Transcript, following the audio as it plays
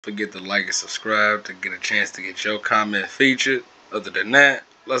Forget to like and subscribe to get a chance to get your comment featured. Other than that,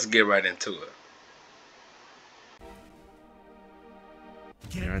 let's get right into it.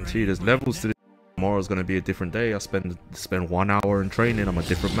 Guarantee there's levels to this. Tomorrow's gonna be a different day. I spend 1 hour in training. I'm a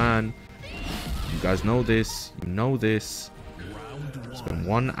different man. You guys know this. You know this. Spend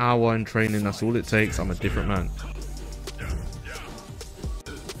 1 hour in training. That's all it takes. I'm a different man.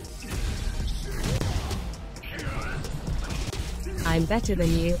 I'm better than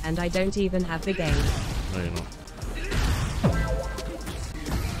you, and I don't even have the game. No, you're not.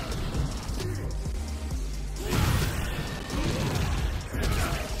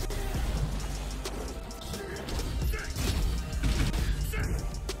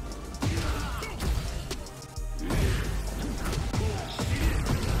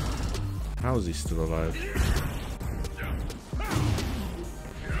 How is he still alive?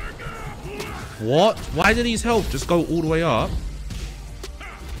 What? Why did his health just go all the way up?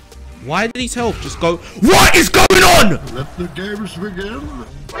 Why did his health just go? What is going on? Let the games begin.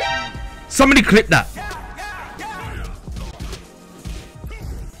 Somebody clip that.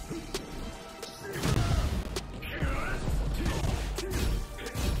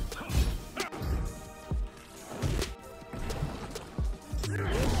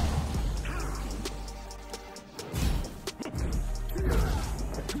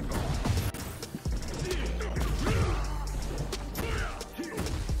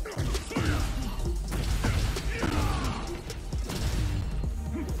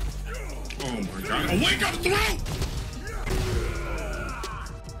 Oh my god. Wake up, throw!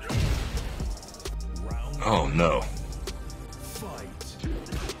 Oh no.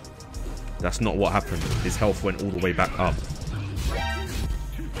 That's not what happened. His health went all the way back up.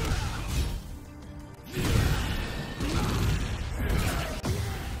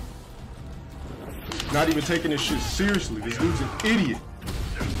 Not even taking this shit seriously. This dude's an idiot.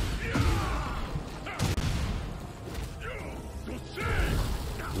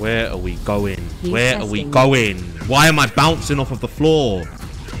 Where are we going? Where are we going? Why am I bouncing off of the floor?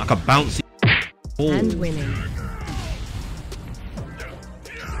 Like a bouncy ball. And winning.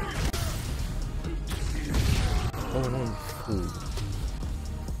 Going on.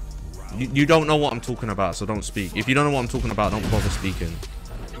 You don't know what I'm talking about, so don't speak. If you don't know what I'm talking about, don't bother speaking.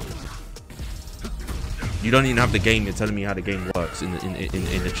 You don't even have the game. You're telling me how the game works in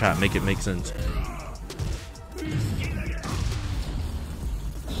the chat. Make it make sense.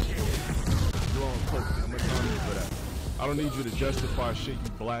 I don't need you to justify shit,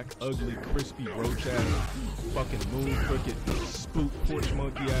 you black, ugly, crispy, roach ass, fucking moon cricket, spook, porch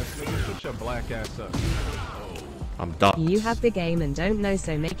monkey ass nigga. Shut your black ass up. I'm done. You have the game and don't know,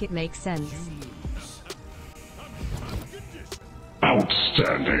 so make it make sense.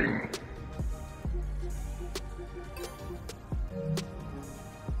 Outstanding.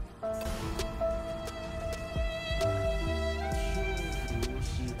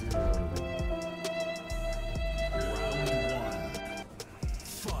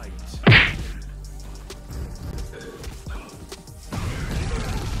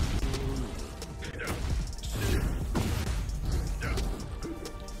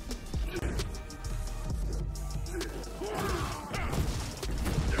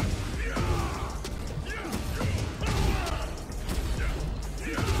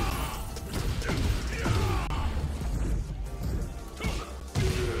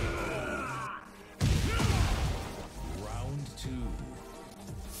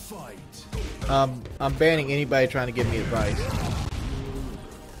 I'm banning anybody trying to give me advice.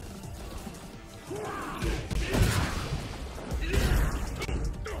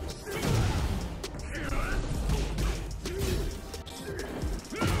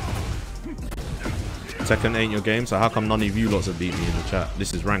 Tekken ain't your game, so how come none of you lots have beat me in the chat?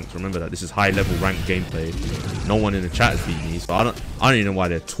 This is ranked, remember that. This is high level ranked gameplay. No one in the chat has beat me, so I don't even know why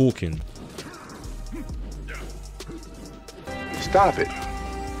they're talking. Stop it.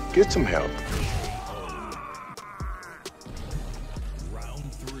 Get some help.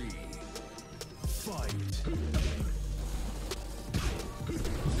 Round 3. Fight.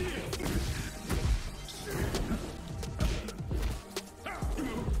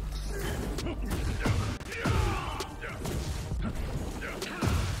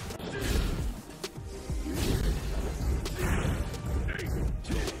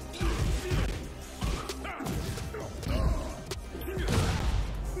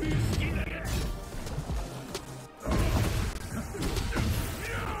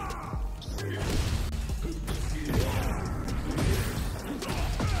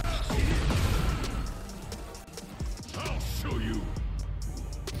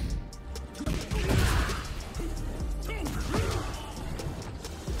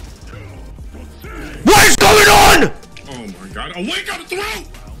 God, awake on the throat!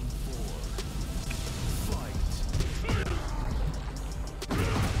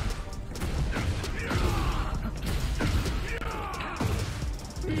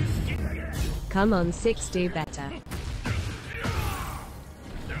 Come on, 6, do better.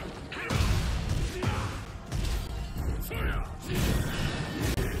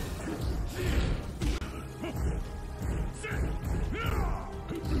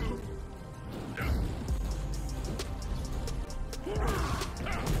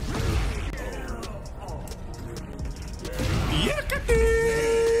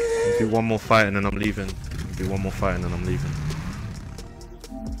 Do one more fight and then I'm leaving. Do one more fight and then I'm leaving.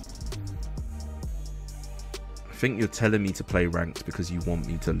 I think you're telling me to play ranked because you want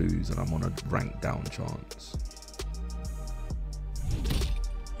me to lose and I'm on a rank down chance.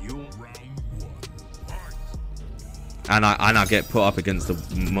 And I get put up against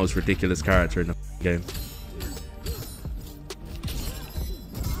the most ridiculous character in the game.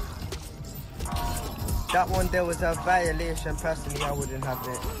 That one there was a violation. Personally, I wouldn't have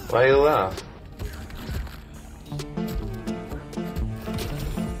it. Why you laugh?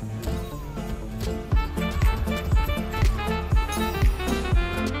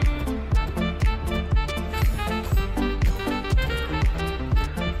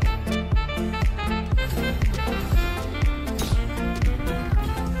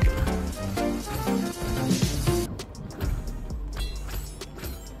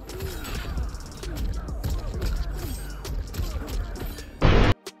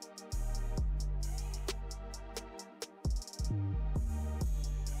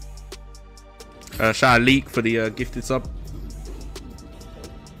 Shout out Leak for the gifted sub.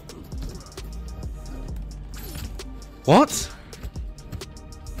 What?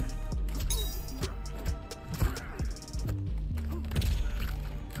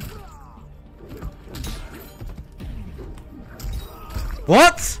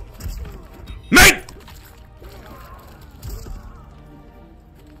 What? Mate!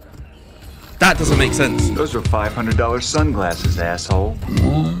 That doesn't make sense. Those are $500 sunglasses, asshole.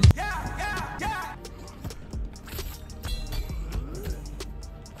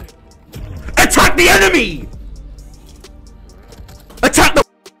 Attack the enemy! Attack the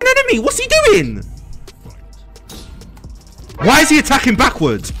enemy! What's he doing? Why is he attacking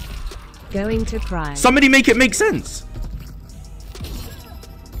backwards? Going to cry. Somebody make it make sense.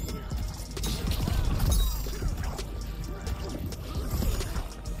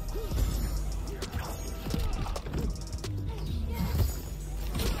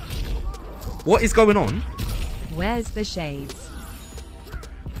 What is going on? Where's the shades?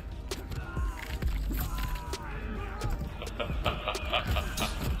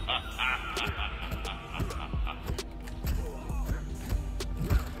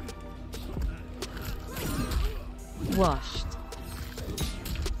 Washed.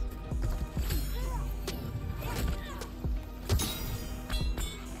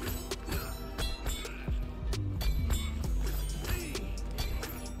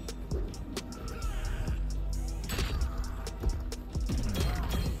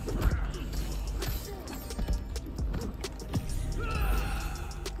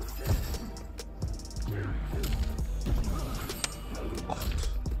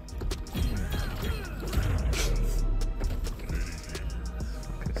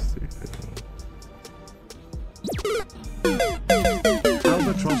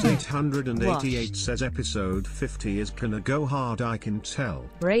 Albatross 888 says episode 50 is gonna go hard, I can tell.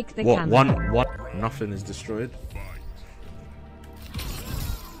 Break the what, camera. What? Nothing is destroyed.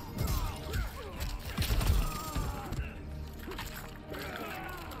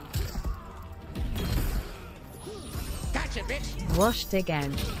 Gotcha, bitch. Washed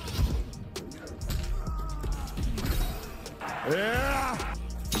again. Yeah.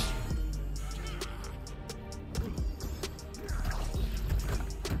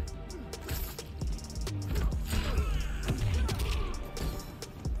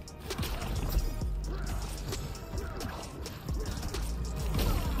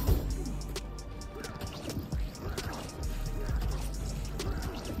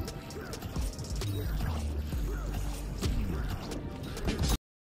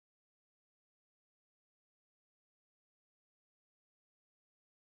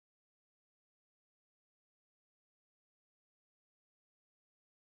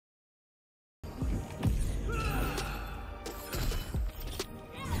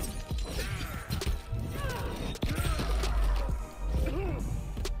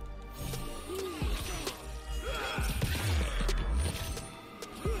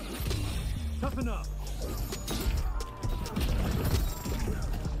 Toughen up.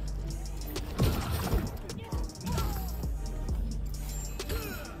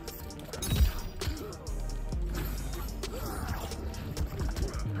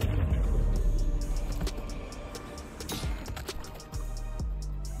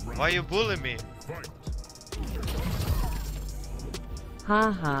 Why you bullying me?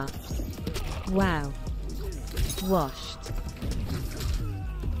 Haha. Wow. Washed.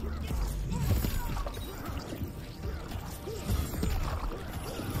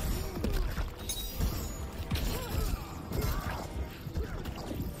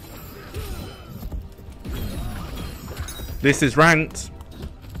 This is ranked.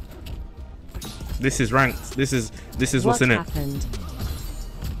 This is ranked. This is what's in happened? It.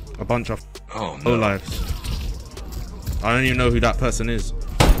 A bunch of Oh no. lives. I don't even know who that person is.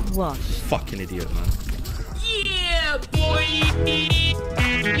 What? Fucking idiot, man. Yeah, boy.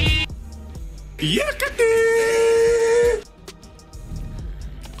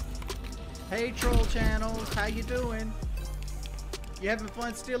 Hey troll channels, how you doing? You having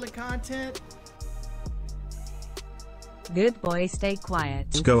fun stealing content? Good boy, stay quiet.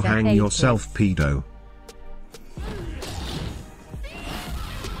 Let's go hang yourself, pedo.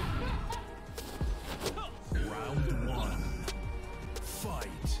 Round one.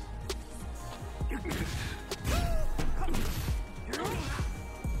 Fight.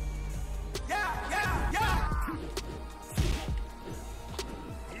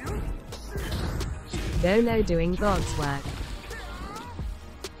 Dono doing God's work.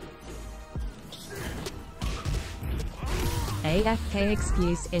 AFK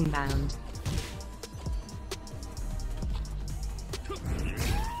excuse inbound.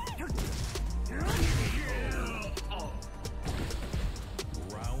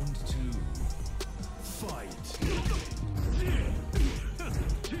 Round two. Fight.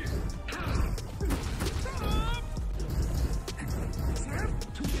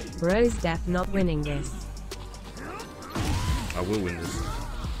 Bro's def not winning this. I will win this.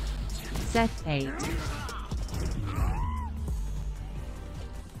 Set 8.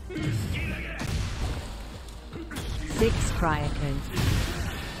 Six Cryakin.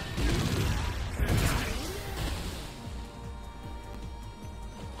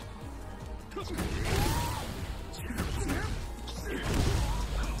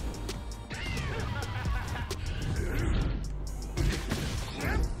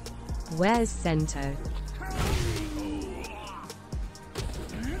 Where's Sento?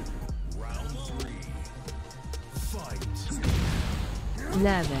 Round three. Fight.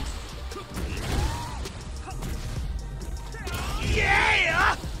 Nervous.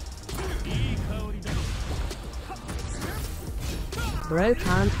 Yeah! Bro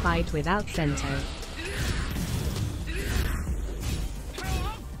can't fight without Sento.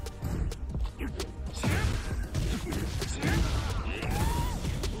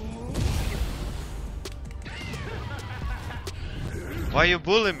 Why you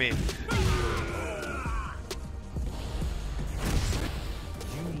bullying me?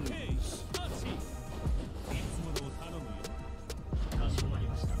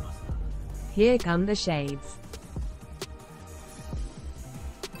 Here come the shades.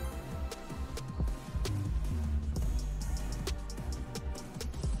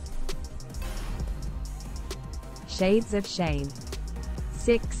 Shades of shame.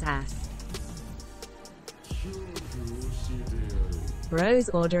 6AS. Bro's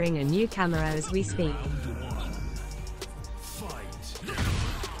ordering a new camera as we speak.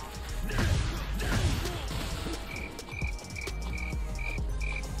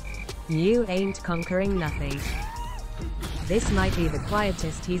 You ain't conquering nothing. This might be the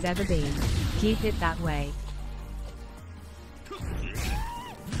quietest he's ever been. Keep it that way.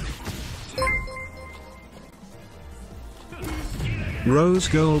 Rose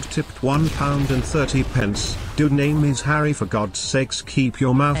Gold tipped £1.30. Dude name is Harry, for God's sakes keep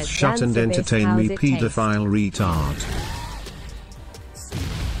your mouth shut and entertain me, pedophile retard.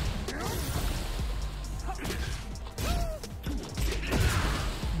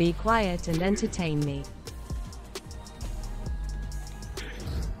 Be quiet and entertain me.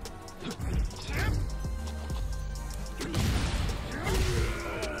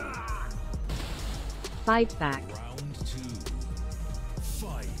 Fight back. Round two.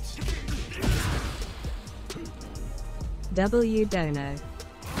 Fight. W Dono.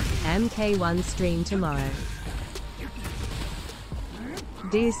 MK1 stream tomorrow.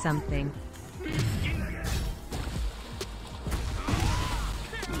 Do something.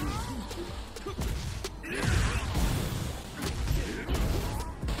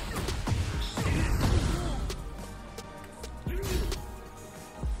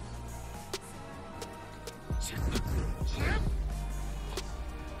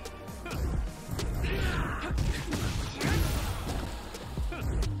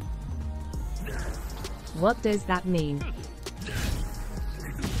 What does that mean?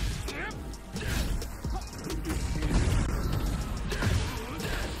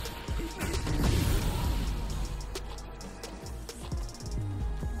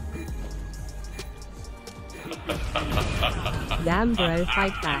 Damn bro,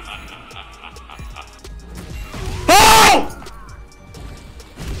 fight back. Oh!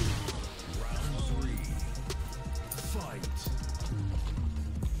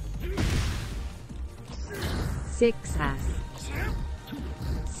 Six ass.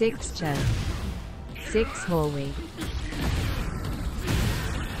 6 choke. 6 hallway.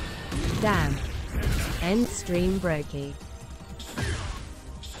 Damn. End stream brokey.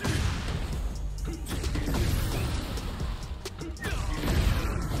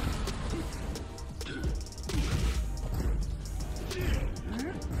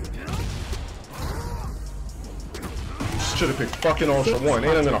 Should have picked fucking Ultra One.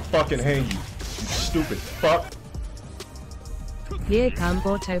 Ain't I'm gonna fucking hang you. You stupid fuck. Here come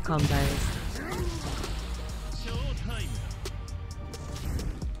auto combos.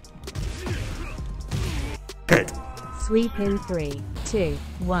 Okay. Sweep in 3, 2,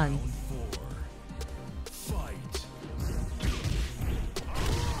 1.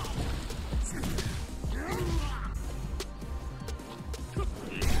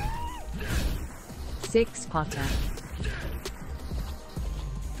 Six Potter.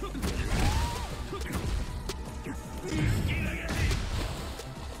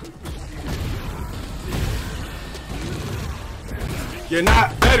 You're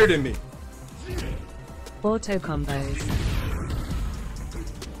not better than me. Auto combos.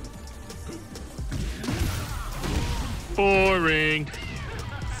 Boring.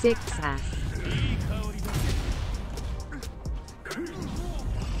 6 ass.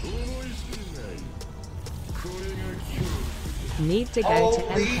 Need to go to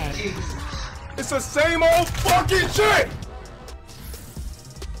MK. It's the same old fucking shit.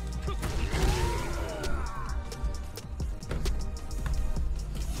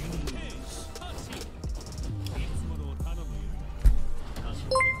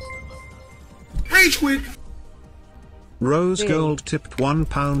 Rage quit. Rose Gold tipped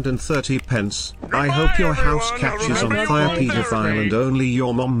 £1.30. I hope your house catches on fire, pedophile, and only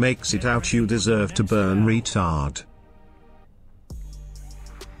your mom makes it out. You deserve to burn, retard.